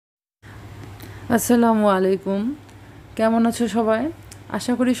আসসালামু আলাইকুম। কেমন আছো সবাই?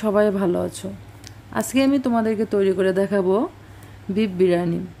 আশা করি সবাই ভালো আছো। আজকে আমি তোমাদেরকে তৈরি করে দেখাবো বিফ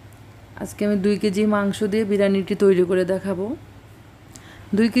বিরিয়ানি। আজকে আমি 2 কেজি মাংস দিয়ে বিরিয়ানিটি তৈরি করে দেখাবো।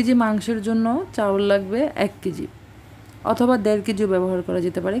 2 কেজি মাংসের জন্য চাউল লাগবে 1 কেজি অথবা 1.5 কেজিও ব্যবহার করা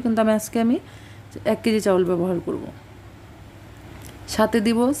যেতে পারে, কিন্তু আজকে আমি 1 কেজি চাউল ব্যবহার করব। সাথে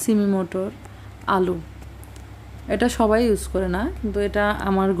দিব সিমি মটর, আলু। এটা সবাই ইউজ করে না, কিন্তু এটা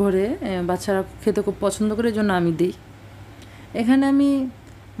আমার ঘরে বাচ্চারা খেতে খুব পছন্দ করে, এই জন্য আমি দিই। এখানে আমি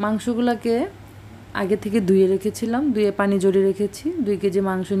মাংসগুলোকে আগে থেকে ধুয়ে রেখেছিলাম, ধুয়ে পানি ঝরিয়ে রেখেছি। 2 কেজি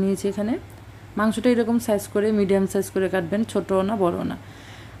মাংস নিয়েছি। এখানে মাংসটা এরকম সাইজ করে, মিডিয়াম সাইজ করে কাটবেন, ছোটো না বড় না।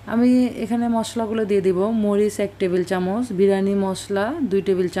 আমি এখানে মশলাগুলো দিয়ে দিব। মরিচ 1 টেবিল চামচ, বিরিয়ানি মশলা 2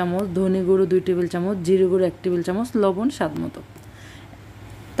 টেবিল চামচ, ধনে গুঁড়ো 2 টেবিল চামচ, জিরে গুঁড়ো 1 টেবিল চামচ, লবণ স্বাদ মতো।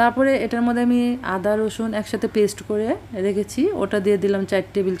 তারপরে এটার মধ্যে আমি আদা রসুন একসাথে পেস্ট করে রেখেছি, ওটা দিয়ে দিলাম 4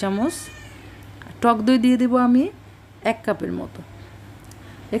 টেবিল চামচ। টক দই দিয়ে দিব আমি 1 কাপের মতো।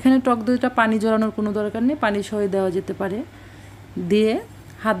 এখানে টক দইটা পানি ঝরানোর কোনো দরকার নেই, পানি সহ দেওয়া যেতে পারে। দিয়ে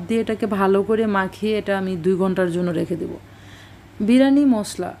হাত দিয়ে এটাকে ভালো করে মাখিয়ে এটা আমি 2 ঘন্টার জন্য রেখে দেব। বিরিয়ানি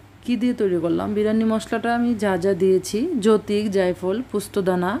মশলা কি দিয়ে তৈরি করলাম? বিরিয়ানি মশলাটা আমি যা যা দিয়েছি: জতিক, জায়ফল,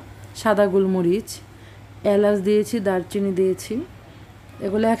 পোস্তদানা, সাদা গোলমরিচ, এলাচ দিয়েছি, দারচিনি দিয়েছি।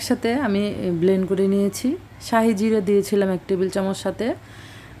 এগুলো একসাথে আমি ব্লেন্ড করে নিয়েছি। শাহি জিরা দিয়েছিলাম 1 টেবিল চামচ, সাথে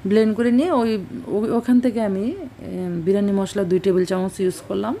ব্লেন্ড করে নিয়ে ওখান থেকে আমি বিরিয়ানি মশলা 2 টেবিল চামচ ইউজ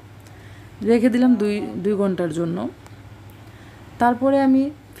করলাম। রেখে দিলাম 2 ঘন্টার জন্য। তারপরে আমি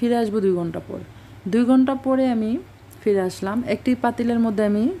ফিরে আসবো 2 ঘন্টা পর। 2 ঘন্টা পরে আমি ফিরে আসলাম। একটি পাতিলের মধ্যে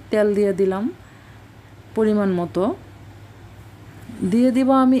আমি তেল দিয়ে দিলাম পরিমাণ মতো। দিয়ে দিব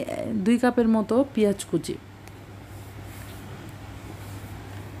আমি 2 কাপের মতো পেঁয়াজ কুচি।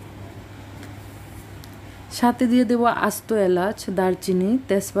 সাথে দিয়ে দেবো আস্ত এলাচ, দারচিনি,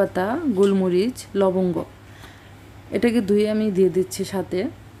 তেজপাতা, গোলমরিচ, লবঙ্গ। এটাকে ধুয়ে আমি দিয়ে দিচ্ছি সাথে।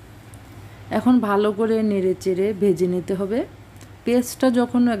 এখন ভালো করে নেড়ে চেড়ে ভেজে নিতে হবে। পেস্টটা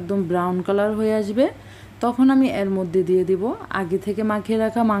যখন একদম ব্রাউন কালার হয়ে আসবে, তখন আমি এর মধ্যে দিয়ে দিব আগে থেকে মাখিয়ে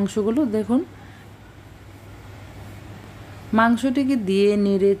রাখা মাংসগুলো। দেখুন, মাংসটিকে দিয়ে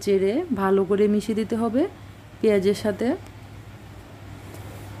নেড়ে চেড়ে ভালো করে মিশিয়ে দিতে হবে পেঁয়াজের সাথে।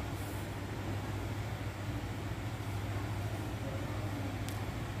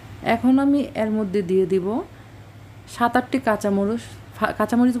 এখন আমি এর মধ্যে দিয়ে দিব 7-8টি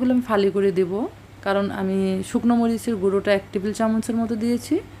কাঁচামরিচগুলো আমি ফালি করে দেব, কারণ আমি শুকনো মরিচের গুঁড়োটা 1 টেবিল চামচের মতো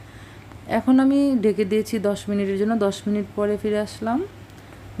দিয়েছি। এখন আমি ঢেকে দিয়েছি 10 মিনিটের জন্য। 10 মিনিট পরে ফিরে আসলাম।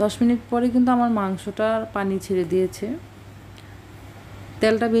 10 মিনিট পরে কিন্তু আমার মাংসটা পানি ছেড়ে দিয়েছে,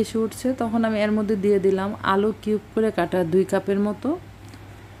 তেলটা বেশি উঠছে। তখন আমি এর মধ্যে দিয়ে দিলাম আলু কিউব করে কাটা 2 কাপের মতো।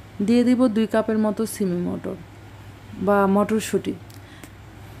 দিয়ে দিব 2 কাপের মতো সিমি মটর বা মটরশুঁটি।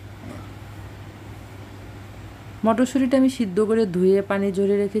 মটরশুঁটিটা আমি সিদ্ধ করে ধুয়ে পানি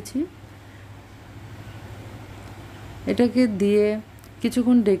ঝরিয়ে রেখেছি। এটাকে দিয়ে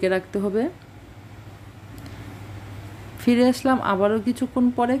কিছুক্ষণ ঢেকে রাখতে হবে। ফিরে আসলাম আবারও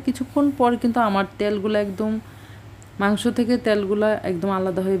কিছুক্ষণ পর কিন্তু আমার তেলগুলো একদম, মাংস থেকে তেলগুলো একদম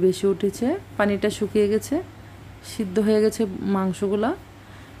আলাদা হয়ে বেশি উঠেছে, পানিটা শুকিয়ে গেছে, সিদ্ধ হয়ে গেছে মাংসগুলা।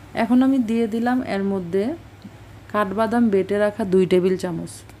 এখন আমি দিয়ে দিলাম এর মধ্যে কাঠবাদাম বেটে রাখা 2 টেবিল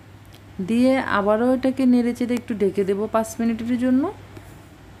চামচ। দিয়ে আবারও এটাকে নেড়ে চেড়ে একটু ঢেকে দেবো 5 মিনিটের জন্য।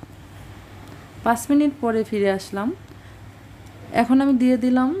 5 মিনিট পরে ফিরে আসলাম। এখন আমি দিয়ে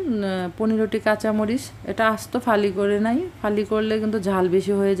দিলাম 15টি কাঁচামরিচ। এটা আস্ত ফালি করে নাই, ফালি করলে কিন্তু ঝাল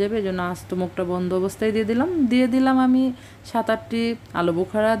বেশি হয়ে যাবে, এই জন্য আস্ত মুখটা বন্ধ অবস্থায় দিয়ে দিলাম আমি 7-8টি আলু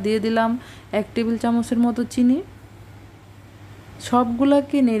বোখারা। দিয়ে দিলাম 1 টেবিল চামচের মতো চিনি।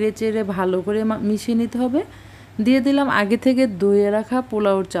 সবগুলোকে নেড়ে চেড়ে ভালো করে মিশিয়ে নিতে হবে। দিয়ে দিলাম আগে থেকে ধুয়ে রাখা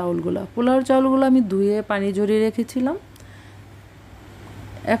পোলাওর চাউলগুলো আমি ধুয়ে পানি ঝরিয়ে রেখেছিলাম।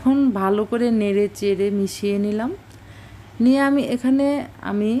 এখন ভালো করে নেড়ে চেড়ে মিশিয়ে নিলাম। নিয়ে আমি এখানে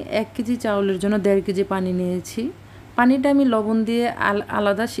 1 কেজি চাউলের জন্য 1.5 কেজি পানি নিয়েছি। পানিটা আমি লবণ দিয়ে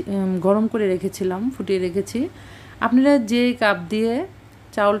আলাদা গরম করে রেখেছিলাম, ফুটিয়ে রেখেছি। আপনারা যে কাপ দিয়ে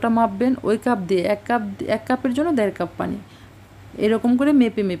চাউলটা মাপবেন, ওই কাপ দিয়ে 1 কাপের জন্য 1.5 কাপ পানি, এরকম করে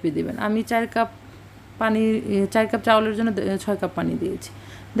মেপে মেপে দেবেন। আমি 4 কাপ চাউলের জন্য 6 কাপ পানি দিয়েছি।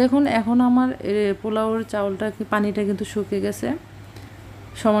 দেখুন, এখন আমার পোলাওর পানিটা কিন্তু শুকিয়ে গেছে,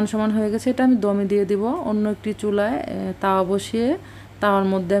 সমান সমান হয়ে গেছে। এটা আমি দমে দিয়ে দিব। অন্য একটি চুলায় তাওয়া বসিয়ে তাওয়ার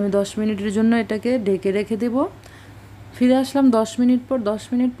মধ্যে আমি 10 মিনিটের জন্য এটাকে ঢেকে রেখে দেব। ফিরে আসলাম 10 মিনিট পর। 10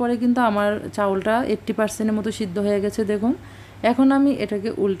 মিনিট পরে কিন্তু আমার চাউলটা 80% মতো সিদ্ধ হয়ে গেছে, দেখুন। এখন আমি এটাকে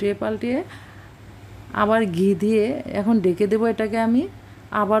উল্টিয়ে পাল্টিয়ে আবার ঘি দিয়ে এখন ঢেকে দেব এটাকে আমি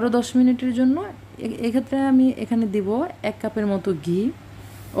আবারও 10 মিনিটের জন্য। এক্ষেত্রে আমি এখানে দিব 1 কাপের মতো ঘি।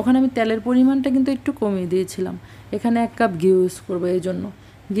 ওখানে আমি তেলের পরিমাণটা কিন্তু একটু কমিয়ে দিয়েছিলাম। এখানে 1 কাপ ঘি ইউজ করবো, এই জন্য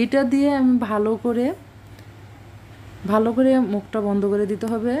ঘিটা দিয়ে আমি ভালো করে মুখটা বন্ধ করে দিতে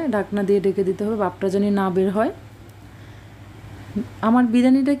হবে, ঢাকনা দিয়ে ঢেকে দিতে হবে, ভাপটা যেন না বের হয়। আমার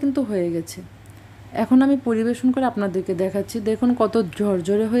বিরিয়ানিটা কিন্তু হয়ে গেছে। এখন আমি পরিবেশন করে আপনাদেরকে দেখাচ্ছি। দেখুন কত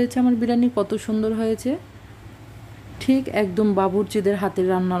ঝরঝরে হয়েছে আমার বিরিয়ানি, কত সুন্দর হয়েছে, ঠিক একদম বাবুর্চিদের হাতের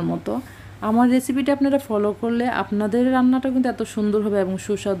রান্নার মতো। আমার রেসিপিটা আপনারা ফলো করলে আপনাদের রান্নাটা কিন্তু এত সুন্দর হবে এবং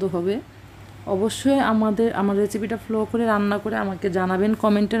সুস্বাদু হবে। অবশ্যই আমার রেসিপিটা ফলো করে রান্না করে আমাকে জানাবেন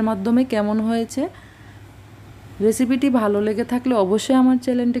কমেন্টের মাধ্যমে কেমন হয়েছে। রেসিপিটি ভালো লেগে থাকলে অবশ্যই আমার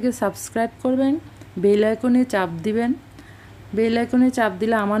চ্যানেলটিকে সাবস্ক্রাইব করবেন, বেল আইকনে চাপ দিবেন। বেল আইকনে চাপ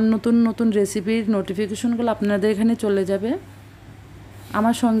দিলে আমার নতুন নতুন রেসিপির নোটিফিকেশনগুলো আপনাদের এখানে চলে যাবে।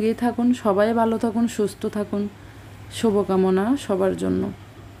 আমার সঙ্গেই থাকুন, সবাই ভালো থাকুন, সুস্থ থাকুন, শুভকামনা সবার জন্য।